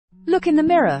Look in the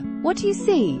mirror. What do you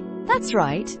see? That's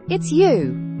right, it's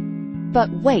you. But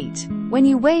wait, when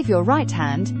you wave your right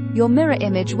hand, your mirror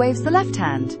image waves the left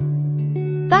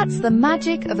hand. That's the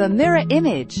magic of a mirror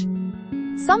image.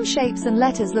 Some shapes and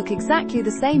letters look exactly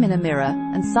the same in a mirror,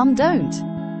 and some don't.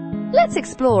 Let's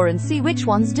explore and see which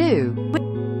ones do.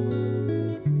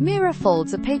 Mirror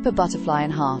folds a paper butterfly in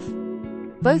half.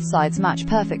 Both sides match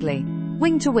perfectly,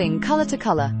 wing to wing, color to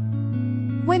color.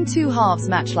 When two halves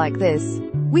match like this,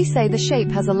 we say the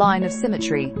shape has a line of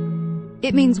symmetry.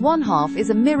 It means one half is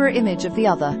a mirror image of the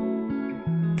other.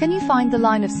 Can you find the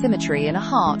line of symmetry in a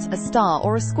heart, a star,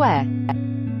 or a square?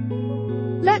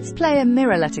 Let's play a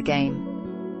mirror letter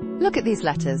game. Look at these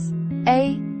letters.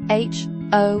 A, H,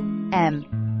 O,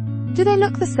 M. Do they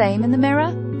look the same in the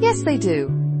mirror? Yes, they do.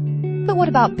 But what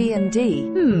about B and D?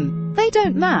 They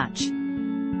don't match.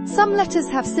 Some letters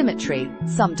have symmetry,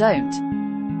 some don't.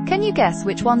 Can you guess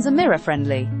which ones are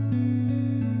mirror-friendly?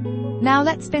 Now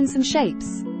let's spin some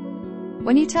shapes.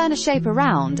 When you turn a shape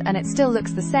around and it still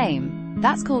looks the same,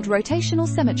 that's called rotational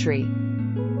symmetry.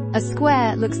 A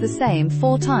square looks the same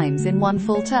 4 times in one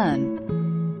full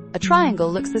turn. A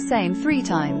triangle looks the same 3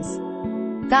 times.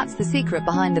 That's the secret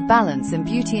behind the balance and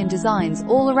beauty in designs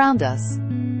all around us.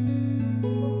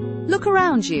 Look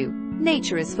around you.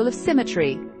 Nature is full of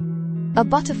symmetry. A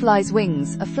butterfly's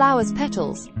wings, a flower's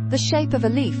petals, the shape of a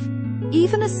leaf,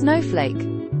 even a snowflake.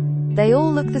 They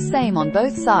all look the same on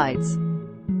both sides.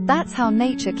 That's how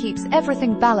nature keeps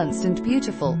everything balanced and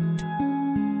beautiful.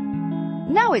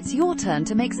 Now it's your turn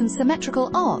to make some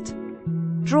symmetrical art.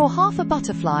 Draw half a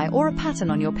butterfly or a pattern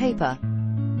on your paper.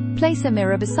 Place a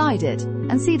mirror beside it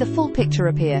and see the full picture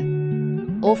appear.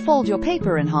 Or fold your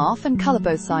paper in half and color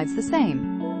both sides the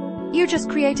same. You just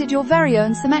created your very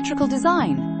own symmetrical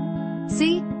design.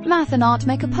 See, math and art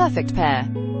make a perfect pair.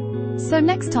 So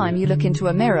next time you look into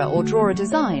a mirror or draw a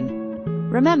design,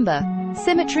 remember,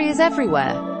 symmetry is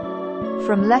everywhere.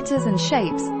 From letters and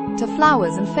shapes to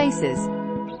flowers and faces.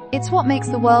 It's what makes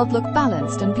the world look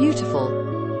balanced and beautiful.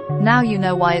 Now you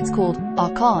know why it's called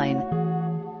arcane.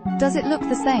 Does it look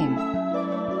the same?